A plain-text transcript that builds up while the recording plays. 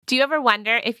Do you ever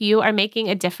wonder if you are making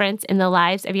a difference in the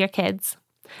lives of your kids?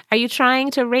 Are you trying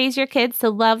to raise your kids to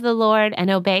love the Lord and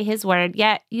obey His word,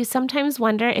 yet you sometimes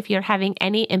wonder if you're having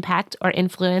any impact or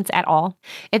influence at all?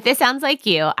 If this sounds like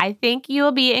you, I think you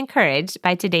will be encouraged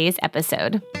by today's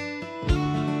episode.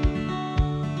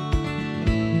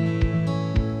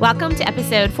 Welcome to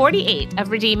episode 48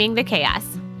 of Redeeming the Chaos.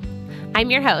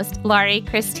 I'm your host, Laurie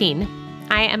Christine.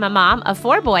 I am a mom of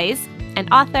 4 boys, an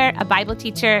author, a Bible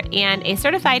teacher, and a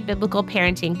certified biblical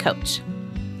parenting coach.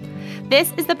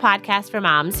 This is the podcast for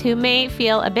moms who may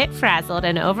feel a bit frazzled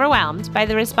and overwhelmed by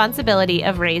the responsibility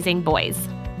of raising boys.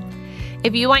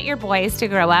 If you want your boys to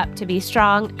grow up to be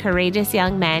strong, courageous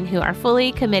young men who are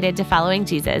fully committed to following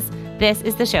Jesus, this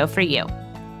is the show for you.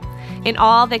 In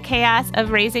all the chaos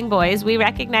of raising boys, we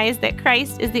recognize that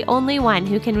Christ is the only one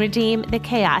who can redeem the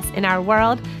chaos in our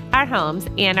world, our homes,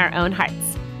 and our own hearts.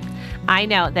 I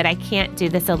know that I can't do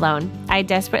this alone. I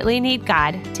desperately need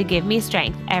God to give me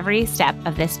strength every step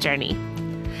of this journey.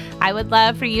 I would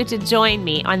love for you to join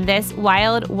me on this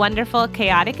wild, wonderful,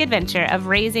 chaotic adventure of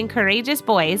raising courageous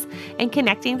boys and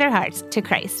connecting their hearts to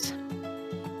Christ.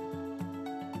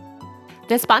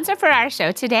 The sponsor for our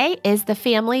show today is the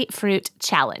Family Fruit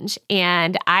Challenge,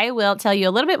 and I will tell you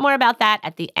a little bit more about that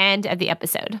at the end of the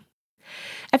episode.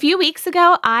 A few weeks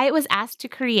ago, I was asked to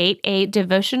create a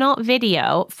devotional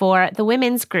video for the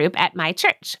women's group at my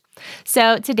church.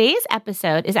 So today's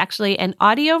episode is actually an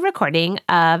audio recording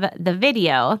of the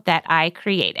video that I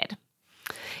created.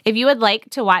 If you would like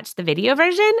to watch the video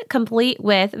version, complete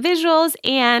with visuals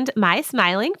and my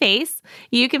smiling face,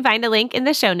 you can find a link in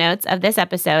the show notes of this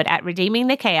episode at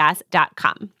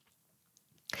redeemingthechaos.com.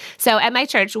 So at my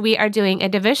church, we are doing a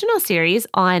devotional series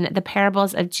on the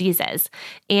parables of Jesus.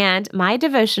 And my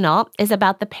devotional is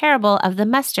about the parable of the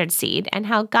mustard seed and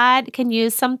how God can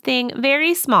use something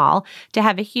very small to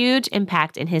have a huge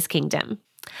impact in His kingdom.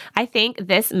 I think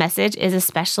this message is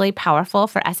especially powerful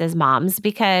for us as moms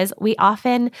because we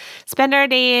often spend our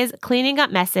days cleaning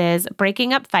up messes,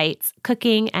 breaking up fights,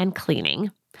 cooking, and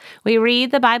cleaning. We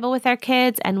read the Bible with our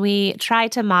kids and we try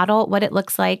to model what it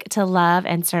looks like to love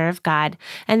and serve God.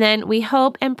 And then we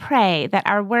hope and pray that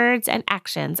our words and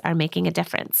actions are making a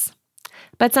difference.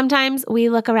 But sometimes we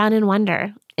look around and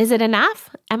wonder, is it enough?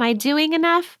 Am I doing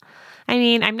enough? I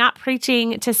mean, I'm not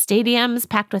preaching to stadiums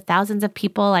packed with thousands of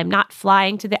people. I'm not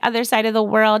flying to the other side of the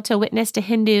world to witness to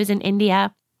Hindus in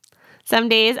India. Some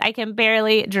days I can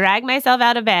barely drag myself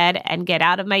out of bed and get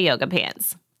out of my yoga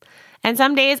pants. And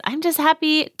some days I'm just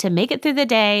happy to make it through the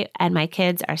day and my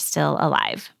kids are still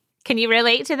alive. Can you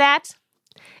relate to that?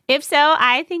 If so,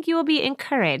 I think you will be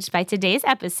encouraged by today's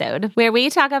episode where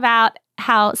we talk about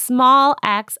how small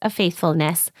acts of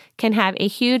faithfulness can have a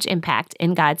huge impact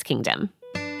in God's kingdom.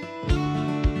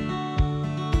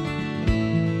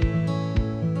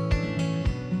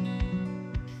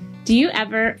 Do you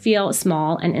ever feel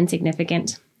small and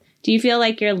insignificant? Do you feel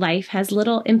like your life has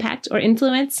little impact or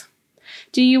influence?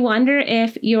 Do you wonder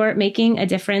if you're making a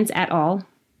difference at all?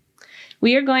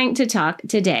 We are going to talk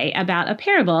today about a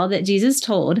parable that Jesus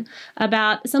told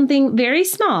about something very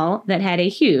small that had a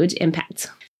huge impact.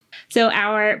 So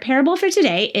our parable for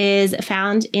today is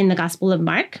found in the Gospel of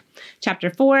Mark, chapter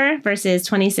 4, verses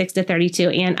 26 to 32,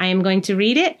 and I am going to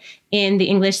read it in the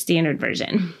English Standard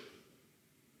Version.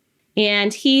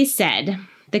 And he said,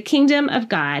 "The kingdom of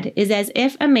God is as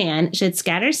if a man should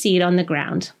scatter seed on the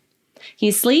ground.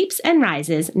 He sleeps and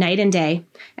rises night and day,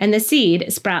 and the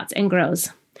seed sprouts and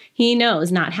grows. He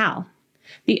knows not how.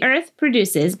 The earth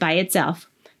produces by itself,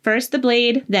 first the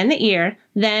blade, then the ear,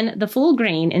 then the full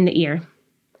grain in the ear.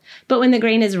 But when the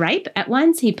grain is ripe, at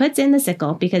once he puts in the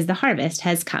sickle, because the harvest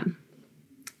has come."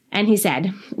 And he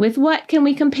said, "With what can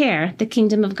we compare the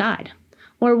kingdom of God?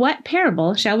 Or what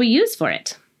parable shall we use for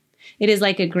it? It is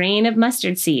like a grain of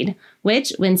mustard seed,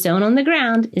 which, when sown on the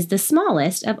ground, is the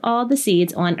smallest of all the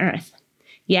seeds on earth.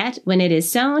 Yet, when it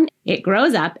is sown, it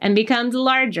grows up and becomes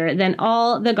larger than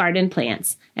all the garden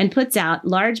plants, and puts out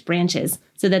large branches,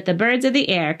 so that the birds of the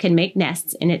air can make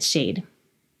nests in its shade."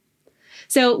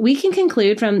 So we can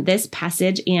conclude from this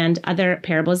passage and other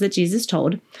parables that Jesus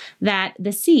told that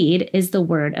the seed is the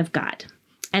word of God,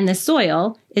 and the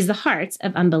soil is the hearts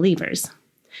of unbelievers.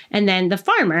 And then the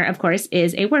farmer, of course,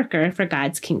 is a worker for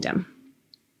God's kingdom.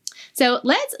 So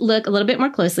let's look a little bit more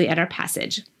closely at our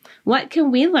passage. What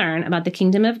can we learn about the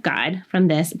kingdom of God from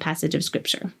this passage of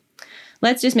Scripture?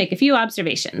 Let's just make a few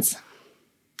observations.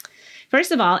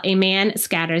 First of all, a man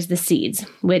scatters the seeds,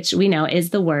 which we know is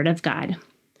the word of God.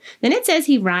 Then it says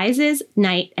he rises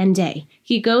night and day.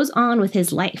 He goes on with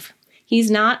his life. He's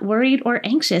not worried or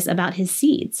anxious about his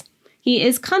seeds. He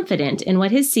is confident in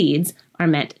what his seeds are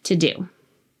meant to do.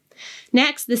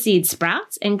 Next, the seed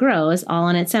sprouts and grows all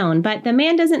on its own, but the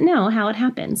man doesn't know how it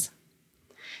happens.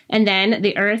 And then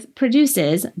the earth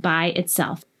produces by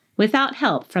itself, without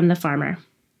help from the farmer.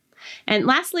 And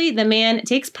lastly, the man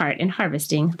takes part in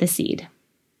harvesting the seed.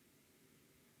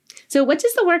 So what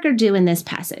does the worker do in this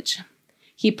passage?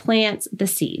 He plants the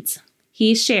seeds.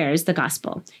 He shares the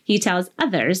gospel. He tells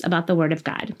others about the word of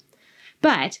God.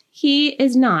 But he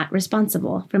is not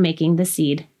responsible for making the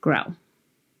seed grow.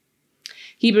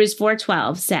 Hebrews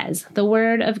 4:12 says, "The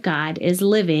word of God is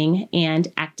living and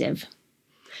active."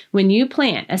 When you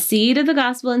plant a seed of the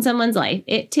gospel in someone's life,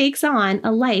 it takes on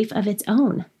a life of its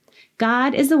own.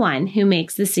 God is the one who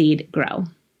makes the seed grow.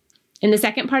 In the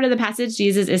second part of the passage,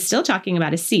 Jesus is still talking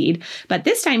about a seed, but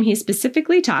this time he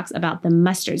specifically talks about the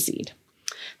mustard seed.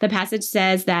 The passage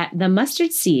says that the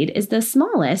mustard seed is the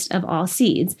smallest of all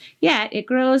seeds, yet it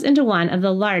grows into one of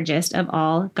the largest of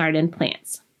all garden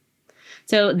plants.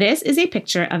 So this is a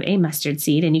picture of a mustard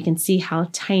seed, and you can see how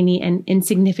tiny and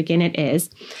insignificant it is.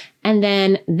 And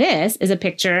then this is a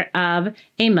picture of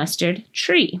a mustard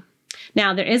tree.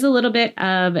 Now, there is a little bit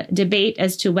of debate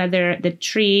as to whether the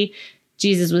tree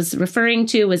Jesus was referring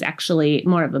to was actually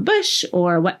more of a bush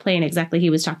or what plant exactly he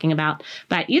was talking about.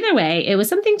 But either way, it was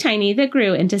something tiny that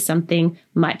grew into something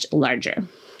much larger.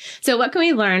 So what can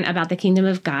we learn about the kingdom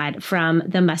of God from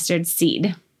the mustard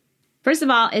seed? First of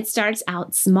all, it starts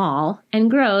out small and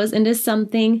grows into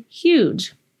something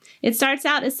huge. It starts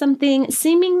out as something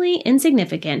seemingly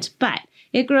insignificant, but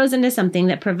it grows into something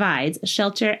that provides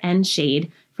shelter and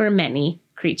shade for many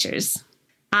creatures.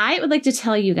 I would like to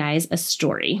tell you guys a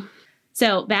story.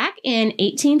 So back in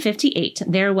 1858,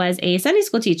 there was a Sunday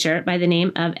school teacher by the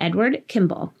name of Edward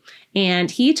Kimball, and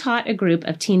he taught a group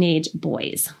of teenage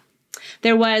boys.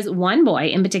 There was one boy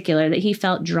in particular that he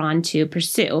felt drawn to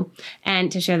pursue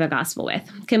and to share the gospel with.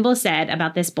 Kimball said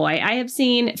about this boy, "I have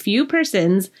seen few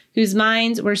persons whose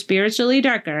minds were spiritually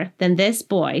darker than this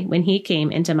boy when he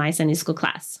came into my Sunday school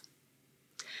class."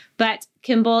 But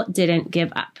Kimball didn't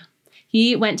give up.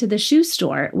 He went to the shoe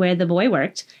store where the boy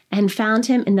worked and found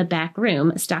him in the back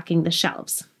room stocking the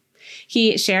shelves.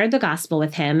 He shared the gospel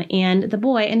with him, and the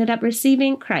boy ended up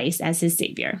receiving Christ as his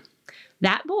savior.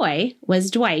 That boy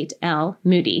was Dwight L.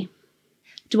 Moody.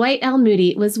 Dwight L.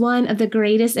 Moody was one of the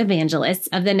greatest evangelists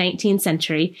of the 19th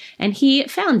century, and he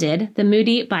founded the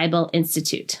Moody Bible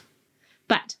Institute.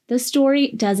 But the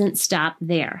story doesn't stop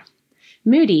there.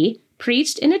 Moody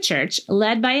preached in a church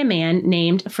led by a man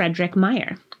named Frederick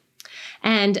Meyer.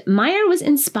 And Meyer was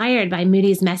inspired by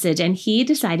Moody's message, and he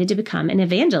decided to become an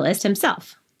evangelist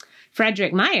himself.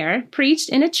 Frederick Meyer preached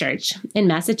in a church in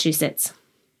Massachusetts,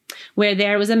 where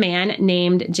there was a man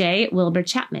named J. Wilbur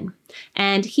Chapman,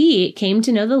 and he came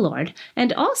to know the Lord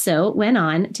and also went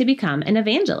on to become an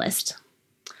evangelist.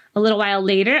 A little while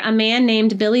later, a man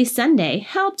named Billy Sunday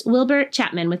helped Wilbur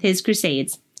Chapman with his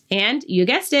crusades. And you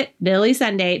guessed it, Billy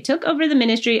Sunday took over the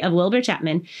ministry of Wilbur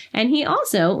Chapman, and he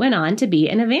also went on to be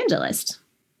an evangelist.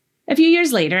 A few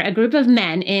years later, a group of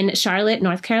men in Charlotte,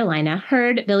 North Carolina,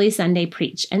 heard Billy Sunday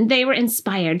preach, and they were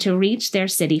inspired to reach their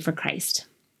city for Christ.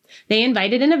 They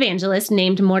invited an evangelist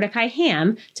named Mordecai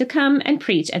Ham to come and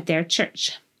preach at their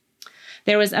church.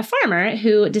 There was a farmer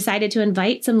who decided to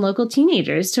invite some local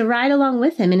teenagers to ride along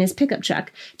with him in his pickup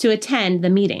truck to attend the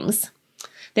meetings.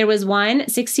 There was one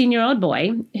 16-year-old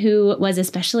boy who was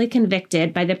especially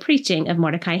convicted by the preaching of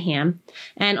Mordecai Ham,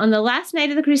 and on the last night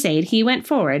of the crusade, he went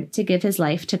forward to give his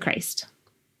life to Christ.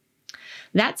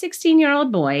 That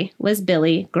 16-year-old boy was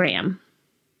Billy Graham.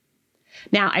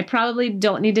 Now, I probably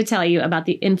don't need to tell you about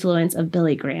the influence of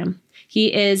Billy Graham.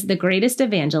 He is the greatest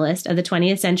evangelist of the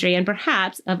 20th century and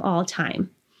perhaps of all time.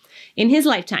 In his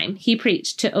lifetime, he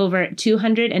preached to over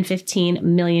 215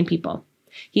 million people.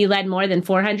 He led more than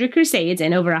 400 crusades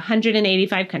in over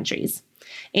 185 countries.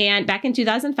 And back in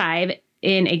 2005,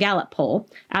 in a Gallup poll,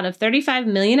 out of 35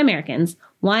 million Americans,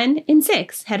 1 in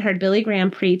 6 had heard Billy Graham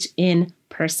preach in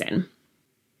person.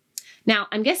 Now,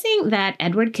 I'm guessing that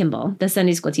Edward Kimball, the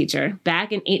Sunday school teacher,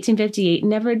 back in 1858,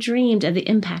 never dreamed of the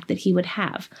impact that he would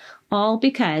have, all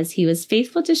because he was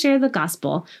faithful to share the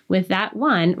gospel with that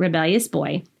one rebellious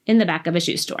boy in the back of a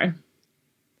shoe store.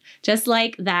 Just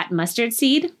like that mustard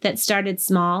seed that started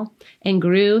small and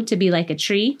grew to be like a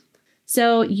tree,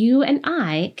 so you and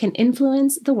I can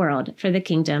influence the world for the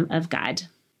kingdom of God.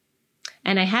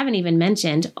 And I haven't even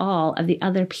mentioned all of the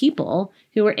other people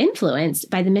who were influenced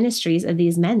by the ministries of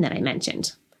these men that I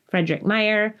mentioned: Frederick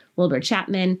Meyer, Wilbur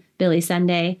Chapman, Billy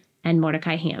Sunday, and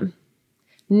Mordecai Ham.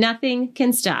 Nothing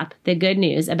can stop the good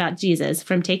news about Jesus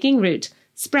from taking root,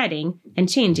 spreading, and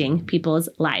changing people's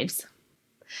lives.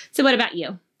 So what about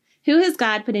you? Who has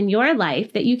God put in your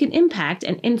life that you can impact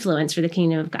and influence for the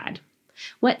kingdom of God?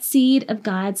 What seed of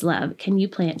God's love can you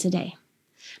plant today?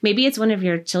 Maybe it's one of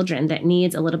your children that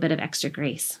needs a little bit of extra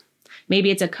grace.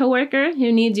 Maybe it's a coworker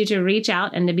who needs you to reach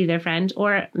out and to be their friend,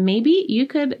 or maybe you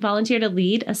could volunteer to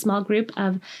lead a small group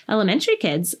of elementary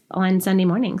kids on Sunday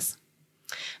mornings.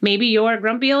 Maybe your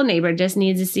grumpy old neighbor just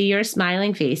needs to see your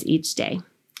smiling face each day.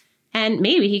 And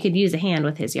maybe he could use a hand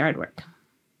with his yard work.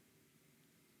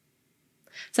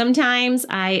 Sometimes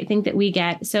I think that we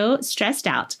get so stressed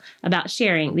out about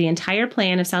sharing the entire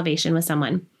plan of salvation with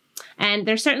someone. And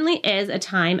there certainly is a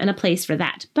time and a place for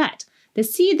that. But the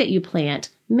seed that you plant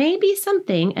may be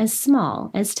something as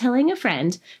small as telling a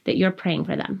friend that you're praying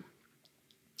for them.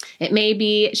 It may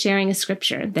be sharing a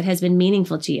scripture that has been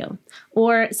meaningful to you,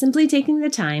 or simply taking the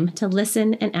time to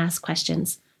listen and ask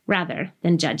questions rather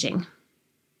than judging.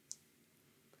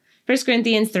 1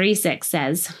 Corinthians 3:6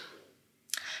 says,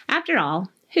 "After all,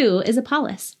 who is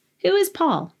Apollos? Who is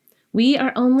Paul? We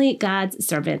are only God's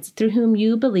servants through whom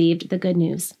you believed the good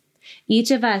news.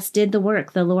 Each of us did the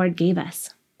work the Lord gave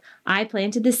us. I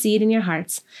planted the seed in your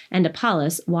hearts, and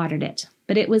Apollos watered it,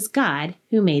 but it was God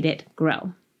who made it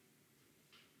grow."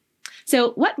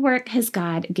 So what work has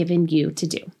God given you to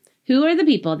do? Who are the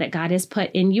people that God has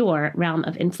put in your realm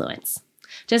of influence?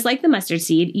 Just like the mustard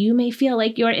seed, you may feel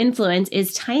like your influence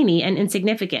is tiny and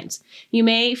insignificant. You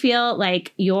may feel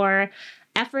like your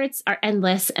efforts are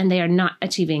endless and they are not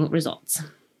achieving results.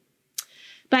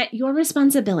 But your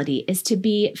responsibility is to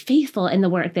be faithful in the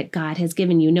work that God has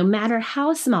given you, no matter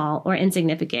how small or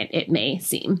insignificant it may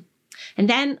seem. And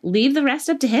then leave the rest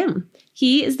up to Him.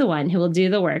 He is the one who will do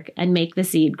the work and make the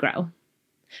seed grow.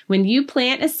 When you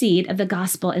plant a seed of the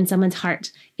gospel in someone's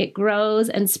heart, it grows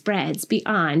and spreads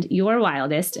beyond your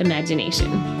wildest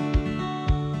imagination.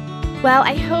 Well,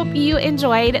 I hope you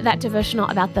enjoyed that devotional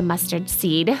about the mustard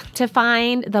seed. To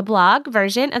find the blog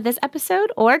version of this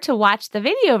episode or to watch the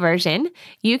video version,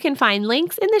 you can find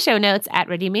links in the show notes at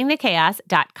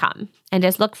redeemingthechaos.com. And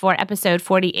just look for episode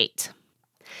 48.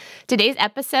 Today's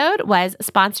episode was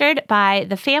sponsored by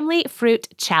the Family Fruit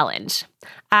Challenge.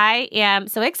 I am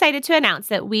so excited to announce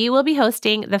that we will be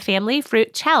hosting the Family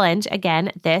Fruit Challenge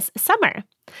again this summer.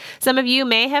 Some of you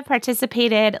may have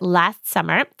participated last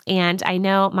summer, and I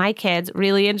know my kids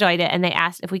really enjoyed it, and they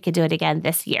asked if we could do it again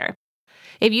this year.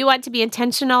 If you want to be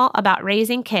intentional about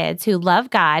raising kids who love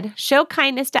God, show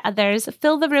kindness to others,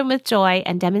 fill the room with joy,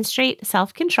 and demonstrate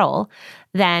self-control,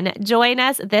 then join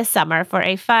us this summer for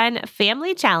a fun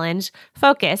family challenge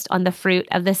focused on the fruit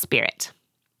of the Spirit.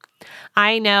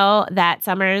 I know that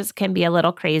summers can be a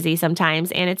little crazy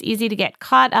sometimes, and it's easy to get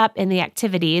caught up in the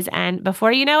activities, and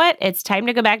before you know it, it's time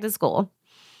to go back to school.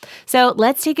 So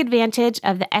let's take advantage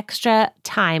of the extra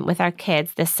time with our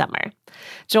kids this summer.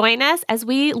 Join us as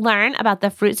we learn about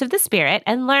the fruits of the Spirit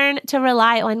and learn to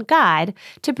rely on God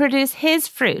to produce His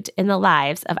fruit in the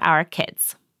lives of our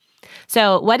kids.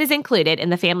 So what is included in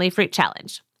the Family Fruit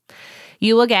Challenge?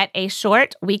 You will get a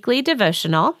short weekly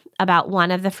devotional about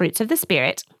one of the fruits of the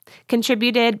Spirit,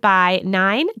 contributed by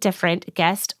 9 different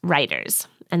guest writers.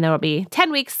 And there will be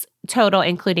 10 weeks total,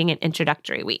 including an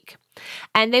introductory week.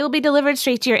 And they will be delivered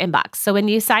straight to your inbox. So when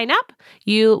you sign up,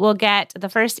 you will get the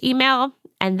first email,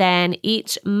 and then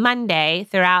each Monday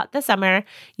throughout the summer,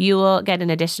 you will get an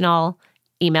additional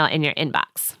email in your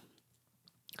inbox.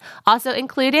 Also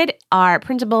included are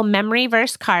printable memory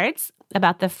verse cards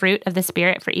about the fruit of the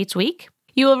Spirit for each week.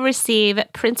 You will receive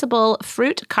printable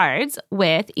fruit cards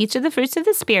with each of the fruits of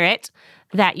the Spirit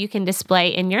that you can display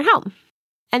in your home.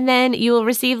 And then you will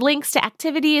receive links to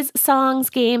activities, songs,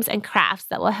 games, and crafts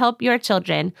that will help your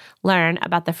children learn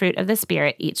about the fruit of the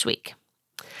Spirit each week.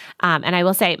 And I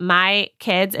will say my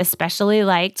kids especially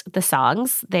liked the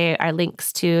songs. There are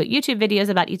links to YouTube videos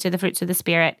about each of the fruits of the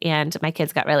Spirit, and my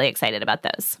kids got really excited about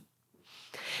those.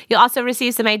 You'll also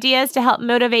receive some ideas to help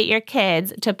motivate your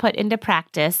kids to put into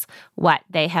practice what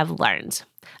they have learned.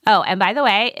 Oh, and by the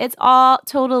way, it's all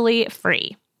totally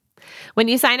free. When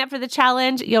you sign up for the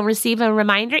challenge, you'll receive a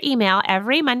reminder email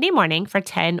every Monday morning for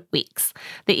 10 weeks.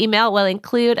 The email will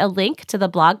include a link to the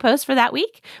blog post for that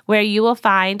week, where you will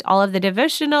find all of the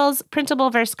devotionals,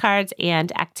 printable verse cards,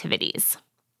 and activities.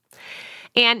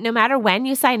 And no matter when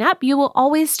you sign up, you will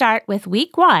always start with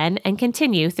week 1 and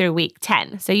continue through week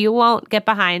 10. So you won't get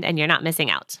behind and you're not missing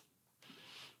out.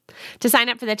 To sign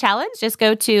up for the challenge, just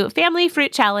go to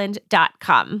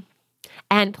familyfruitchallenge.com.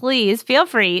 And please feel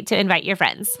free to invite your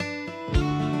friends.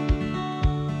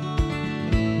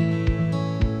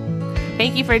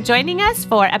 Thank you for joining us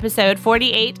for episode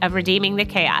 48 of Redeeming the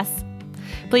Chaos.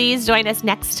 Please join us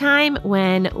next time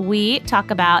when we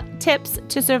talk about tips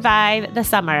to survive the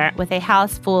summer with a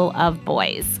house full of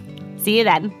boys. See you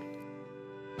then.